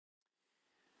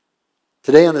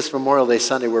Today on this Memorial Day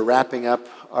Sunday, we're wrapping up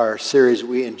our series,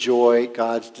 We Enjoy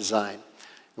God's Design.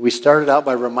 We started out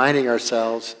by reminding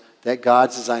ourselves that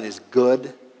God's design is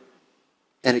good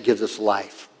and it gives us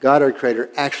life. God, our Creator,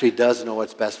 actually does know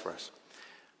what's best for us.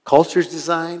 Culture's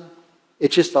design,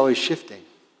 it's just always shifting.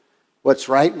 What's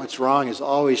right and what's wrong is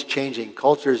always changing.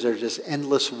 Cultures are just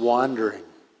endless wandering.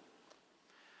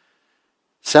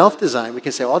 Self-design, we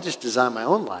can say, well, I'll just design my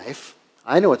own life.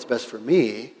 I know what's best for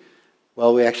me.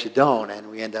 Well, we actually don't,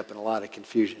 and we end up in a lot of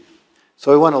confusion.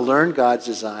 So we want to learn God's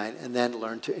design and then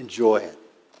learn to enjoy it.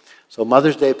 So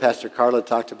Mother's Day, Pastor Carla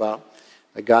talked about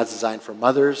God's design for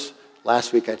mothers.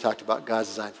 Last week I talked about God's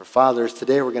design for fathers.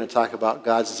 Today we're going to talk about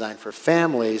God's design for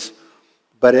families,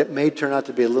 but it may turn out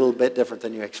to be a little bit different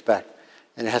than you expect.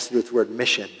 And it has to do with the word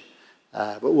mission.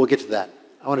 But we'll get to that.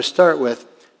 I want to start with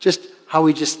just how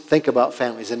we just think about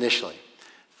families initially.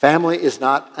 Family is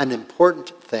not an important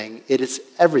thing. It is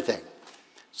everything.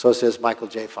 So says Michael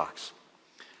J. Fox.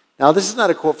 Now, this is not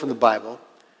a quote from the Bible,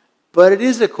 but it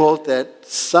is a quote that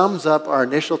sums up our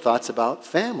initial thoughts about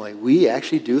family. We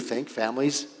actually do think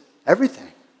family's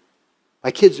everything.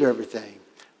 My kids are everything.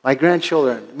 My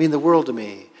grandchildren mean the world to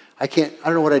me. I don't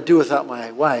know what I'd do without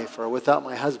my wife or without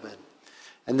my husband.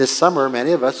 And this summer,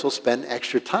 many of us will spend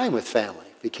extra time with family.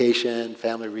 Vacation,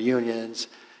 family reunions,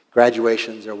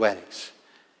 graduations, or weddings.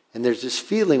 And there's this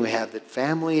feeling we have that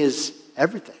family is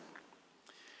everything.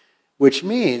 Which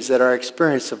means that our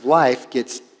experience of life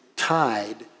gets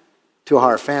tied to how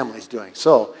our family's doing.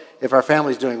 So if our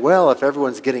family's doing well, if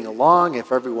everyone's getting along,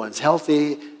 if everyone's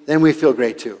healthy, then we feel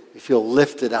great too. We feel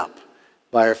lifted up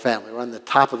by our family. We're on the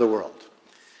top of the world.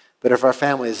 But if our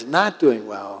family is not doing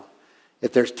well,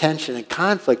 if there's tension and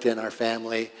conflict in our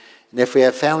family, and if we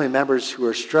have family members who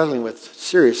are struggling with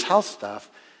serious health stuff,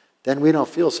 then we don't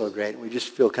feel so great. We just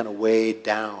feel kind of weighed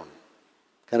down,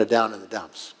 kind of down in the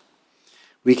dumps.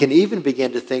 We can even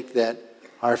begin to think that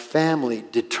our family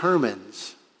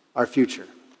determines our future.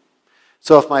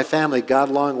 So if my family got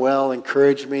along well,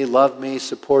 encouraged me, loved me,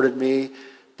 supported me,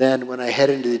 then when I head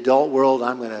into the adult world,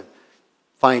 I'm going to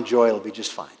find joy. It'll be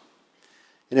just fine.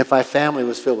 And if my family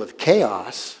was filled with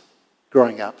chaos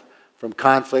growing up, from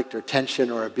conflict or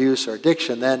tension or abuse or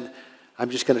addiction, then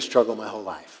I'm just going to struggle my whole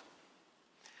life.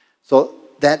 So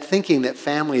that thinking that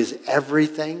family is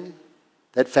everything,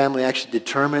 that family actually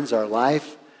determines our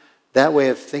life, that way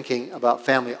of thinking about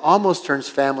family almost turns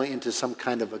family into some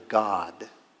kind of a god,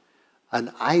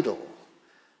 an idol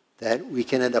that we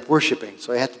can end up worshiping.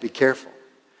 So I have to be careful.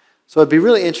 So it'd be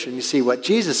really interesting to see what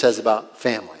Jesus says about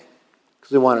family,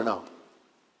 because we want to know.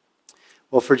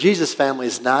 Well, for Jesus, family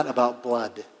is not about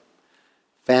blood.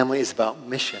 Family is about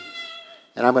mission.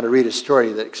 And I'm going to read a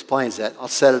story that explains that. I'll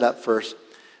set it up first.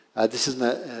 This is in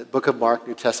the book of Mark,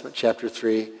 New Testament, chapter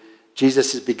 3.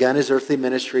 Jesus has begun his earthly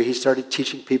ministry. He started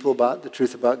teaching people about the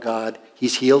truth about God.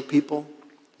 He's healed people.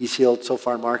 He's healed, so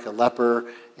far, Mark, a leper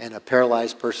and a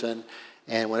paralyzed person.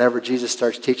 And whenever Jesus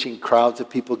starts teaching, crowds of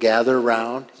people gather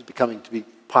around. He's becoming to be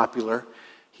popular.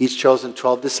 He's chosen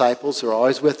 12 disciples who are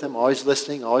always with him, always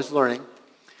listening, always learning.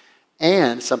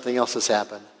 And something else has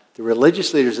happened. The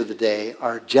religious leaders of the day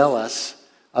are jealous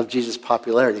of Jesus'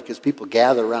 popularity because people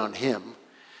gather around him.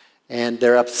 And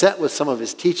they're upset with some of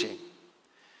his teaching.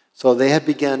 So they have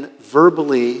begun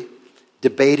verbally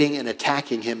debating and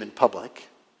attacking him in public,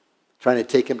 trying to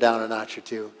take him down a notch or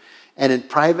two. And in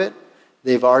private,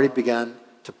 they've already begun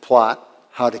to plot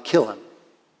how to kill him.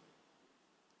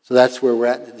 So that's where we're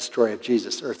at in the story of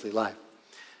Jesus' earthly life.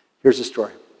 Here's the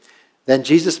story. Then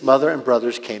Jesus' mother and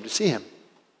brothers came to see him.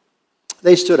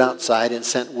 They stood outside and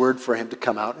sent word for him to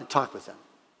come out and talk with them.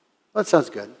 Well, that sounds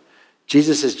good.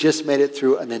 Jesus has just made it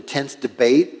through an intense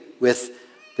debate with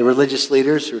the religious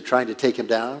leaders who are trying to take him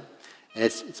down. And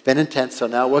it's been intense. So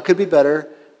now what could be better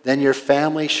than your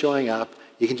family showing up?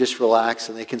 You can just relax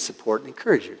and they can support and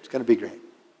encourage you. It's going to be great.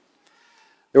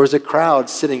 There was a crowd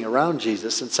sitting around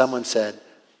Jesus and someone said,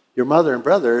 your mother and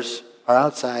brothers are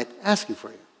outside asking for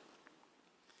you.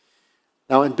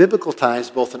 Now in biblical times,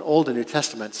 both in Old and New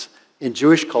Testaments, in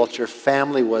Jewish culture,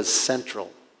 family was central.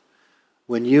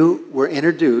 When you were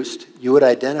introduced, you would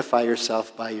identify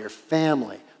yourself by your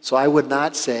family. So I would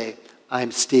not say,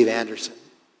 I'm Steve Anderson.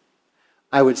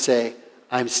 I would say,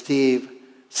 I'm Steve,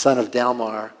 son of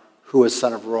Delmar, who was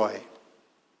son of Roy.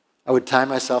 I would tie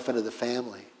myself into the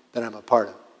family that I'm a part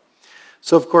of.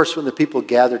 So, of course, when the people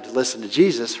gathered to listen to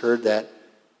Jesus heard that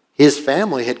his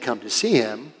family had come to see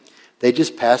him, they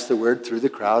just passed the word through the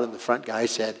crowd, and the front guy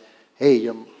said, hey,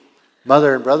 your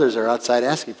mother and brothers are outside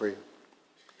asking for you.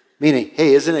 Meaning,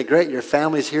 hey, isn't it great? Your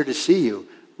family's here to see you.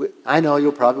 I know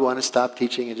you'll probably want to stop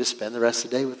teaching and just spend the rest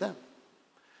of the day with them.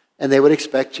 And they would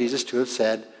expect Jesus to have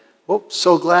said, Oh,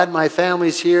 so glad my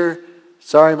family's here.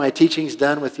 Sorry, my teaching's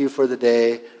done with you for the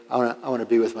day. I want to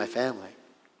be with my family.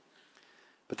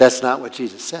 But that's not what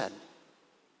Jesus said.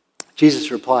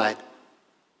 Jesus replied,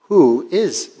 who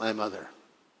is my mother?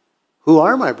 Who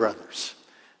are my brothers?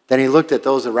 Then he looked at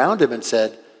those around him and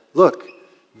said, look,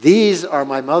 these are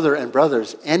my mother and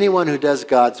brothers. Anyone who does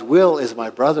God's will is my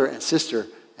brother and sister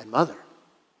and mother.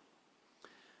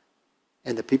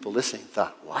 And the people listening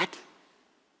thought, what?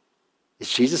 Is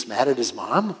Jesus mad at his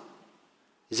mom?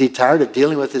 Is he tired of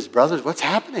dealing with his brothers? What's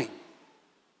happening?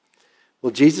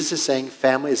 Well, Jesus is saying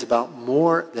family is about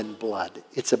more than blood.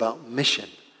 It's about mission.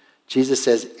 Jesus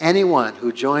says, anyone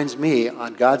who joins me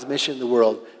on God's mission in the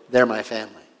world, they're my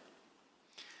family.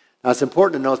 Now, it's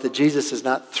important to note that Jesus is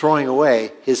not throwing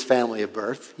away his family of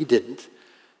birth. He didn't.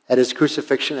 At his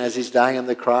crucifixion, as he's dying on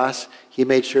the cross, he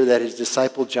made sure that his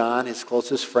disciple John, his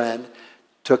closest friend,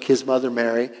 took his mother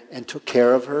Mary and took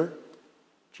care of her.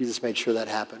 Jesus made sure that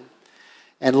happened.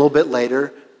 And a little bit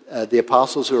later, the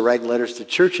apostles who were writing letters to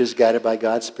churches guided by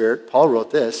God's Spirit, Paul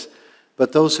wrote this,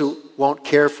 but those who won't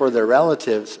care for their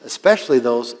relatives, especially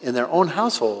those in their own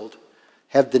household,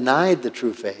 have denied the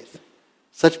true faith.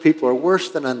 Such people are worse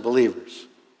than unbelievers.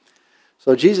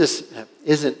 So Jesus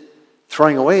isn't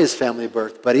throwing away his family of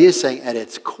birth, but he is saying at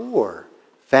its core,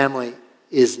 family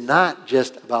is not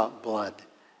just about blood.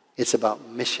 It's about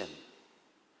mission.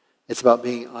 It's about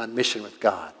being on mission with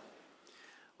God.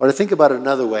 Or to think about it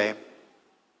another way,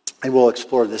 and we'll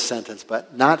explore this sentence,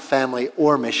 but not family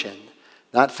or mission,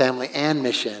 not family and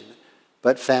mission,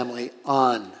 but family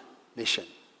on mission.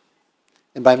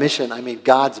 And by mission, I mean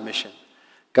God's mission.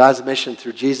 God's mission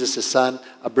through Jesus, his son,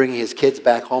 of bringing his kids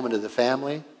back home into the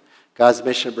family. God's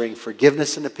mission of bringing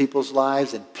forgiveness into people's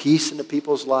lives and peace into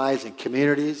people's lives and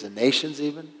communities and nations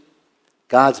even.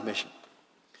 God's mission.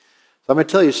 So I'm going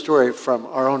to tell you a story from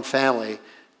our own family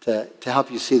to help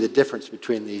you see the difference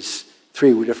between these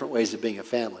three different ways of being a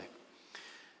family.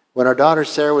 When our daughter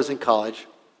Sarah was in college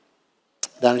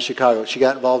down in Chicago, she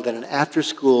got involved in an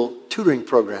after-school tutoring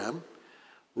program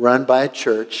run by a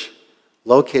church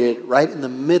located right in the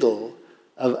middle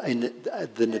of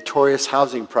the notorious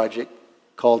housing project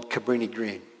called Cabrini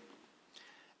Green.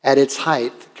 At its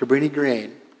height, Cabrini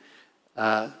Green,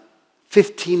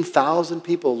 15,000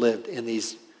 people lived in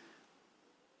these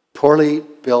poorly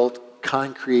built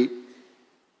concrete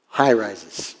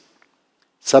high-rises,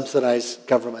 subsidized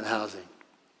government housing.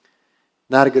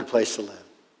 Not a good place to live.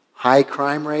 High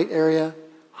crime rate area,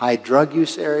 high drug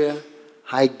use area,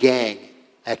 high gang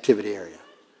activity area.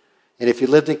 And if you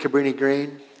lived in Cabrini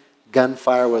Green,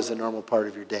 gunfire was a normal part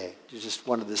of your day. It was just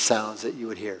one of the sounds that you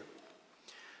would hear.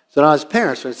 So now as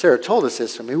parents, when Sarah told us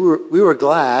this, we were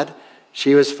glad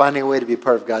she was finding a way to be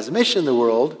part of God's mission in the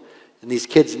world, and these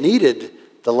kids needed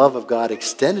the love of God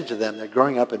extended to them. They're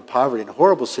growing up in poverty in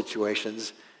horrible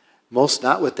situations, most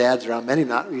not with dads around, many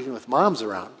not even with moms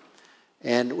around.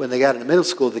 And when they got into middle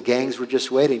school, the gangs were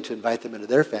just waiting to invite them into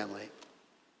their family.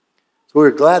 So we were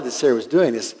glad that Sarah was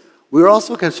doing this. We were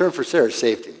also concerned for Sarah's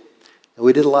safety. And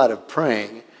we did a lot of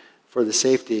praying for the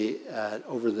safety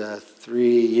over the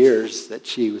 3.5 years that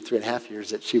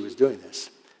she was doing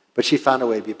this. But she found a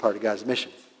way to be part of God's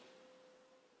mission.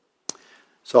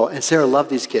 So, and Sarah loved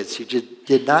these kids. She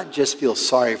did not just feel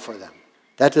sorry for them.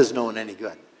 That does no one any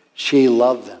good. She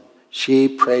loved them. She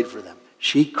prayed for them.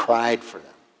 She cried for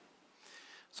them.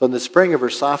 So in the spring of her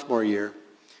sophomore year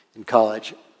in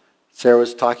college, Sarah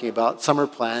was talking about summer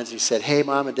plans. He said, hey,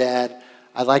 Mom and Dad,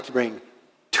 I'd like to bring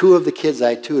 2 of the kids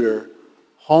I tutor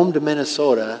home to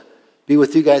Minnesota, be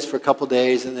with you guys for a couple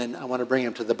days, and then I want to bring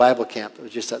them to the Bible camp that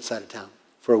was just outside of town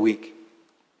for a week.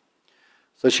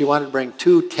 So she wanted to bring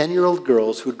 2 10-year-old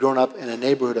girls who'd grown up in a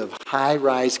neighborhood of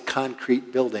high-rise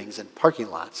concrete buildings and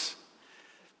parking lots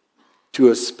to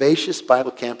a spacious Bible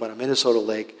camp on a Minnesota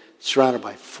lake surrounded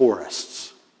by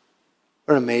forests.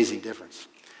 What an amazing difference.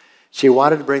 She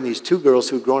wanted to bring these 2 girls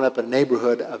who'd grown up in a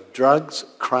neighborhood of drugs,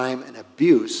 crime, and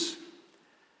abuse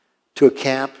to a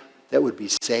camp that would be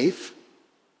safe,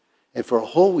 and for a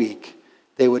whole week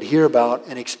they would hear about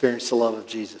and experience the love of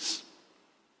Jesus.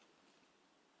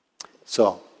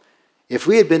 So, if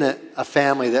we had been a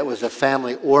family that was a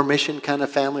family or mission kind of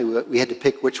family, we had to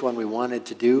pick which one we wanted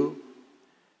to do,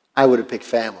 I would have picked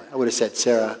family. I would have said,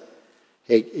 Sarah,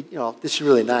 hey, this is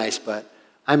really nice, but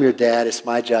I'm your dad. It's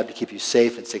my job to keep you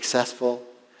safe and successful.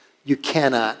 You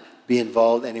cannot be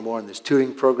involved anymore in this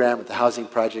tutoring program at the housing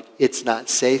project. It's not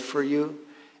safe for you,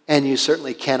 and you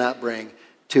certainly cannot bring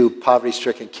 2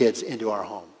 poverty-stricken kids into our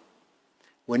home.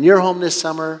 When you're home this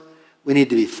summer, we need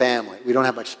to be family. We don't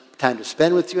have much time to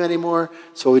spend with you anymore,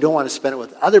 so we don't want to spend it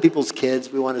with other people's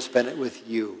kids. We want to spend it with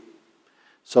you.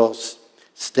 So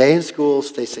Stay in school,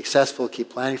 stay successful,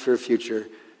 keep planning for your future.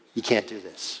 You can't do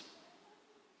this.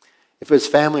 If it was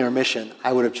family or mission,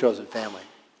 I would have chosen family.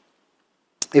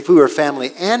 If we were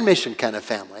family and mission kind of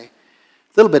family,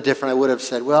 a little bit different, I would have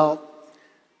said, well,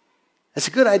 that's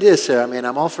a good idea, Sarah. I mean,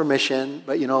 I'm all for mission,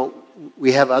 but,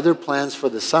 we have other plans for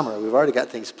the summer. We've already got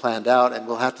things planned out, and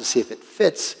we'll have to see if it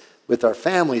fits with our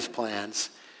family's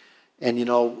plans. And,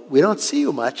 we don't see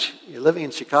you much. You're living in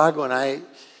Chicago, and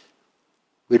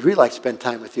we'd really like to spend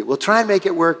time with you. We'll try and make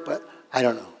it work, but I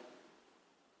don't know.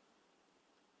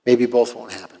 Maybe both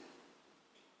won't happen.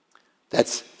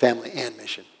 That's family and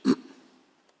mission.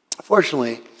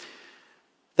 Fortunately,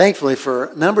 thankfully,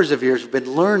 for numbers of years, we've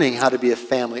been learning how to be a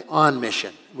family on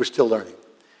mission. We're still learning.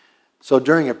 So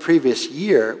during a previous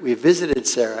year, we visited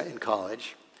Sarah in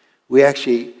college. We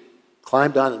actually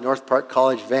climbed on the North Park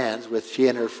College vans with she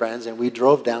and her friends, and we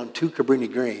drove down to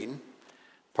Cabrini Green,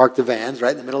 parked the vans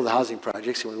right in the middle of the housing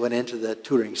projects, and we went into the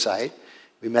tutoring site.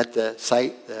 We met the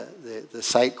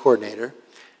site coordinator,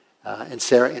 and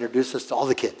Sarah introduced us to all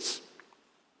the kids.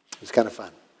 It was kind of fun.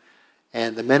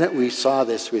 And the minute we saw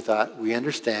this, we thought, we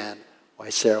understand why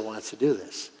Sarah wants to do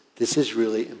this. This is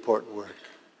really important work.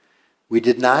 We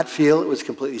did not feel it was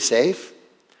completely safe,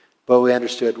 but we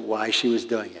understood why she was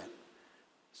doing it.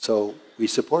 So we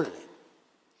supported it.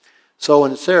 So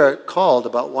when Sarah called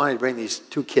about wanting to bring these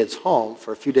two kids home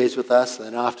for a few days with us and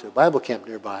then off to a Bible camp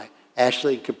nearby,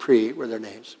 Ashley and Capri were their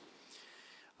names,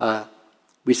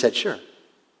 we said sure.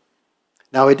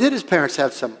 Now we did as parents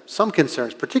have some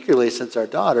concerns, particularly since our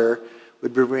daughter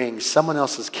would be bringing someone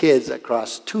else's kids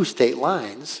across 2 state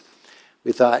lines.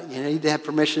 We thought, you need to have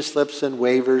permission slips and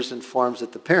waivers and forms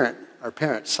that our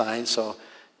parents sign, so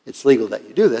it's legal that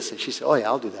you do this. And she said, oh yeah,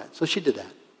 I'll do that. So she did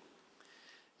that.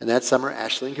 And that summer,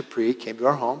 Ashley and Capri came to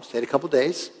our home, stayed a couple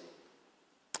days,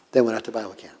 then went out to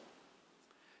Bible camp.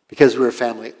 Because we were a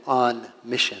family on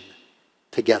mission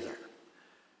together.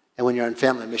 And when you're on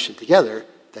family mission together,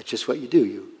 that's just what you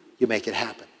do. You make it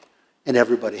happen. And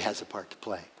everybody has a part to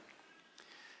play.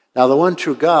 Now, the one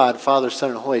true God, Father, Son,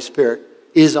 and Holy Spirit,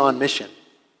 is on mission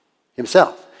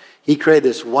himself. He created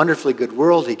this wonderfully good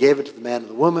world. He gave it to the man and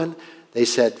the woman. They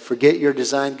said, forget your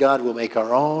design, God, we'll make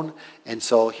our own. And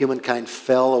so humankind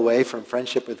fell away from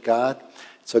friendship with God.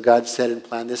 So God set and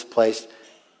planned this place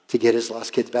to get his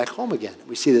lost kids back home again.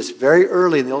 We see this very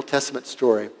early in the Old Testament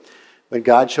story when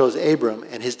God chose Abram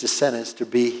and his descendants to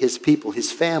be his people,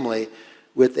 his family,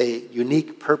 with a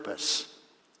unique purpose.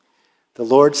 The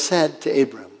Lord said to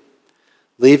Abram,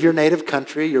 leave your native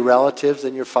country, your relatives,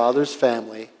 and your father's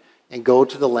family, and go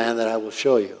to the land that I will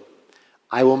show you.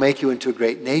 I will make you into a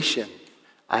great nation.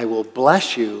 I will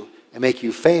bless you and make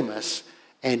you famous,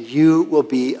 and you will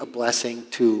be a blessing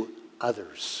to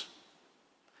others.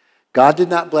 God did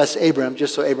not bless Abram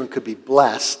just so Abram could be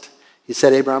blessed. He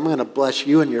said, Abram, I'm going to bless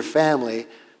you and your family,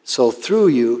 so through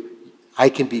you, I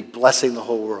can be blessing the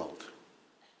whole world.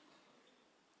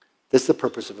 This is the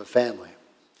purpose of a family.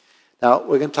 Now,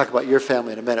 we're going to talk about your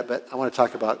family in a minute, but I want to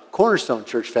talk about Cornerstone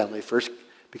Church family first,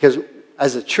 because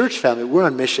as a church family, we're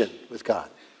on mission with God.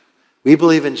 We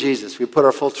believe in Jesus. We put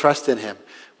our full trust in him.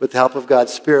 With the help of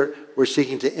God's Spirit, we're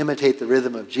seeking to imitate the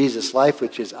rhythm of Jesus' life,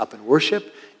 which is up in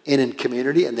worship, in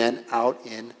community, and then out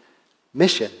in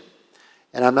mission.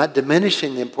 And I'm not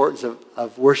diminishing the importance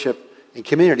of worship and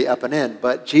community up and in,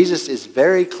 but Jesus is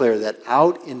very clear that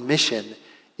out in mission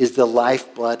is the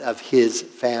lifeblood of his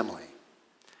family.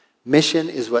 Mission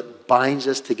is what binds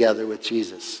us together with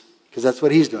Jesus, because that's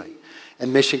what he's doing.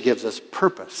 And mission gives us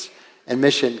purpose. And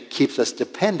mission keeps us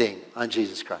depending on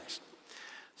Jesus Christ.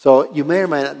 So you may or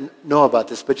may not know about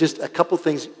this, but just a couple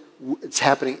things it's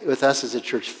happening with us as a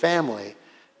church family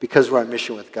because we're on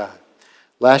mission with God.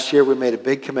 Last year we made a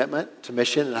big commitment to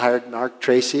mission and hired Mark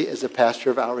Tracy as a pastor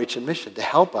of outreach and mission to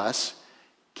help us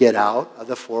get out of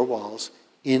the 4 walls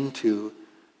into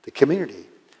the community.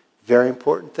 Very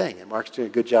important thing, and Mark's doing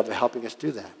a good job of helping us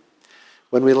do that.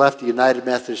 When we left the United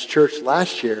Methodist Church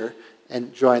last year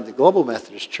and joined the Global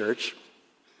Methodist Church,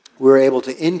 we were able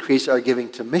to increase our giving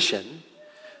to mission,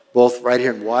 both right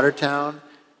here in Watertown,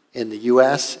 in the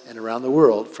U.S., and around the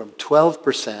world, from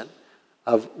 12%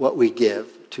 of what we give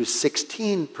to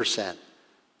 16%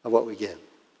 of what we give.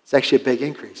 It's actually a big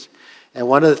increase. And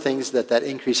one of the things that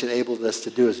increase enabled us to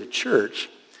do as a church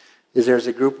is there's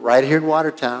a group right here in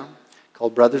Watertown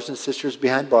called Brothers and Sisters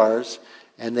Behind Bars,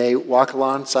 and they walk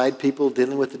alongside people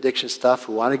dealing with addiction stuff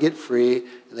who want to get free,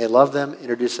 and they love them,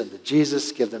 introduce them to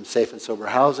Jesus, give them safe and sober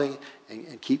housing,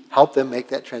 and help them make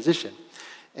that transition.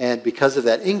 And because of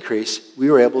that increase,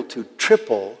 we were able to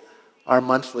triple our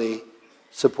monthly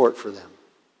support for them,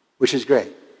 which is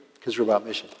great, because we're about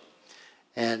mission.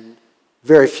 And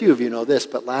Very few of you know this,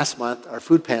 but last month, our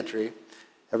food pantry,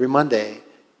 every Monday,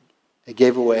 it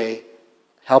gave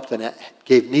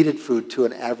needed food to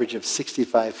an average of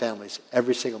 65 families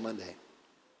every single Monday.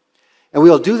 And we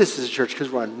all do this as a church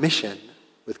because we're on mission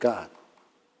with God.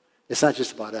 It's not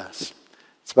just about us.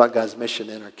 It's about God's mission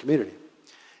in our community.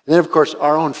 And then, of course,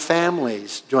 our own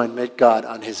families join God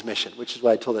on his mission, which is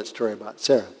why I told that story about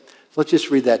Sarah. So let's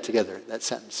just read that together, that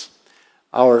sentence.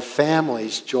 Our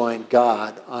families join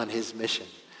God on his mission.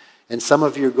 And some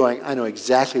of you are going, I know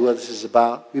exactly what this is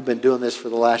about. We've been doing this for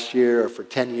the last year or for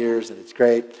 10 years, and it's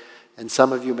great. And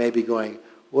some of you may be going,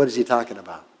 what is he talking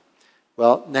about?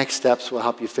 Well, next steps will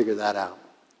help you figure that out.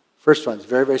 First one is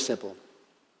very, very simple.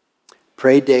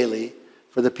 Pray daily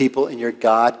for the people in your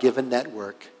God-given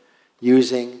network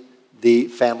using the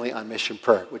Family on Mission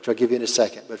prayer, which I'll give you in a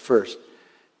second. But first,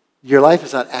 your life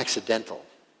is not accidental.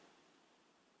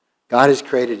 God has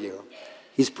created you.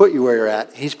 He's put you where you're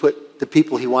at. He's put the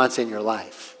people he wants in your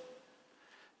life.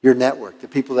 Your network, the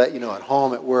people that you know at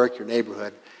home, at work, your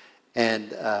neighborhood.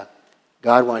 And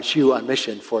God wants you on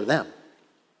mission for them.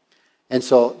 And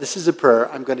so this is a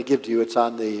prayer I'm going to give to you. It's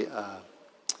on the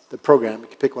program. You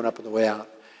can pick one up on the way out.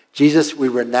 Jesus, we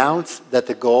renounce that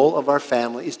the goal of our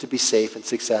family is to be safe and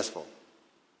successful.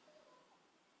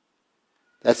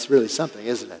 That's really something,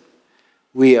 isn't it?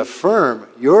 We affirm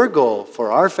your goal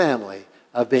for our family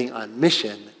of being on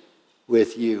mission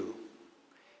with you.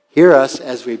 Hear us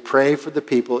as we pray for the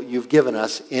people you've given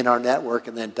us in our network,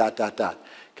 and then ...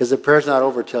 Because the prayer's not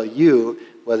over till you,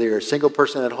 whether you're a single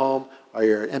person at home or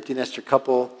you're an empty nester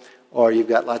couple or you've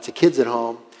got lots of kids at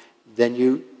home, then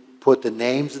you put the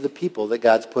names of the people that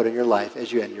God's put in your life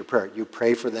as you end your prayer. You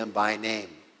pray for them by name.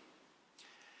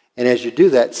 And as you do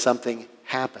that, something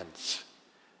happens.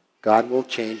 God will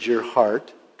change your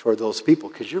heart toward those people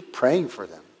because you're praying for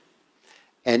them.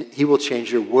 And he will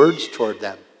change your words toward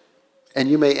them. And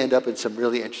you may end up in some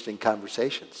really interesting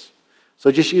conversations.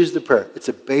 So just use the prayer. It's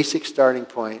a basic starting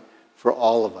point for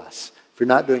all of us. If you're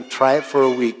not doing, try it for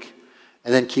a week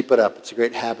and then keep it up. It's a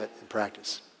great habit and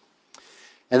practice.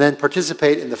 And then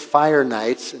participate in the fire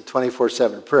nights and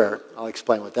 24/7 prayer. I'll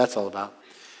explain what that's all about.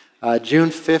 June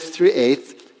 5th through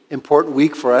 8th, important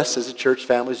week for us as a church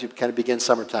family as you kind of begin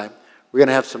summertime. We're going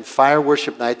to have some fire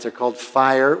worship nights. They're called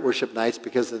fire worship nights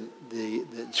because the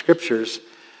scriptures,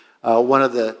 one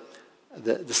of the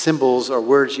symbols or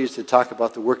words used to talk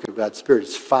about the work of God's Spirit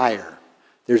is fire.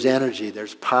 There's energy.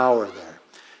 There's power there.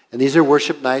 And these are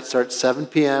worship nights, start at 7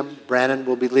 p.m. Brandon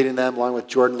will be leading them along with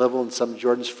Jordan Livell and some of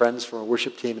Jordan's friends from a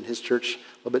worship team in his church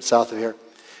a little bit south of here.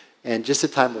 And just a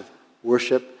time of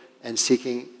worship and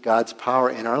seeking God's power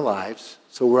in our lives.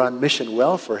 So we're on mission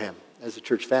well for him as a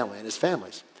church family and his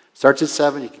families. Starts at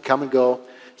 7. You can come and go,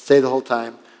 stay the whole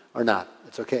time or not.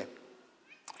 It's okay.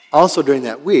 Also during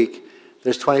that week,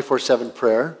 there's 24/7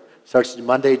 prayer. Starts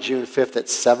Monday, June 5th at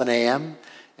 7 a.m.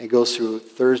 and goes through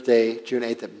Thursday, June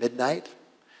 8th at midnight.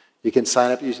 You can sign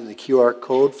up using the QR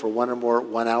code for one or more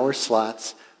one-hour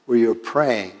slots where you're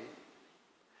praying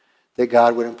that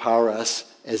God would empower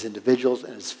us as individuals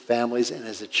and as families and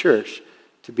as a church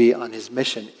to be on his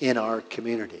mission in our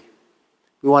community.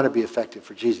 We want to be effective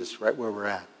for Jesus right where we're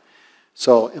at.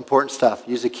 So important stuff.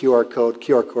 Use the QR code.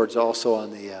 QR code's also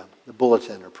on the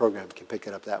bulletin or program. You can pick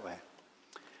it up that way.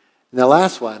 And the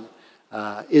last one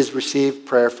is receive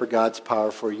prayer for God's power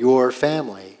for your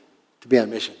family to be on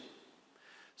mission.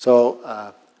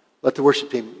 So let the worship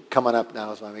team come on up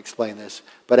now as I'm explaining this.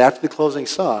 But after the closing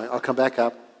song, I'll come back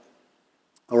up.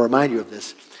 I'll remind you of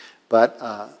this. But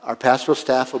our pastoral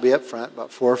staff will be up front,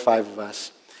 about 4 or 5 of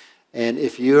us. And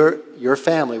if your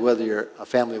family, whether you're a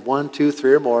family of 1, 2,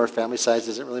 3 or more, family size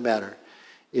doesn't really matter.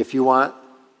 If you want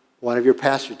one of your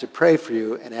pastors to pray for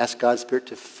you and ask God's Spirit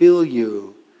to fill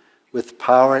you with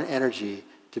power and energy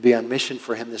to be on mission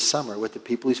for him this summer with the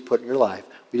people he's put in your life,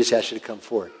 we just ask you to come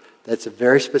forward. That's a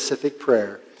very specific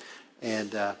prayer,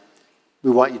 and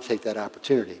we want you to take that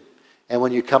opportunity. And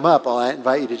when you come up, I'll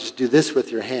invite you to just do this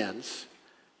with your hands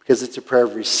because it's a prayer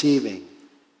of receiving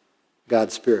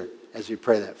God's Spirit as we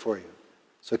pray that for you.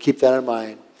 So keep that in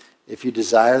mind. If you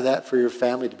desire that for your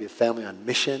family, to be a family on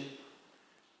mission,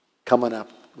 come on up.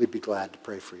 We'd be glad to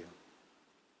pray for you.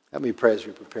 Let me pray as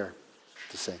we prepare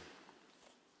to sing.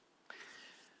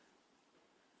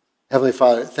 Heavenly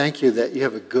Father, thank you that you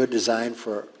have a good design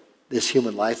for this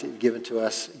human life that you've given to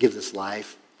us, give us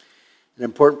life. An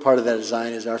important part of that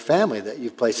design is our family that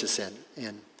you've placed us in.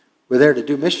 And we're there to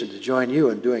do mission, to join you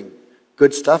in doing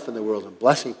good stuff in the world and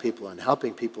blessing people and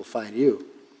helping people find you.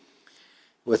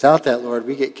 Without that, Lord,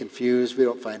 we get confused. We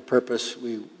don't find purpose.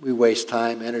 We waste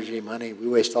time, energy, money. We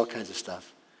waste all kinds of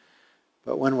stuff.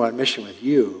 But when we're on mission with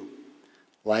you,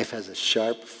 Life has a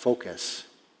sharp focus,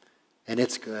 and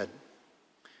it's good.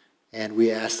 And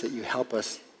we ask that you help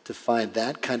us to find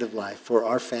that kind of life for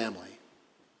our family.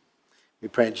 We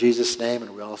pray in Jesus' name,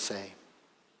 and we all say,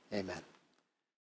 amen.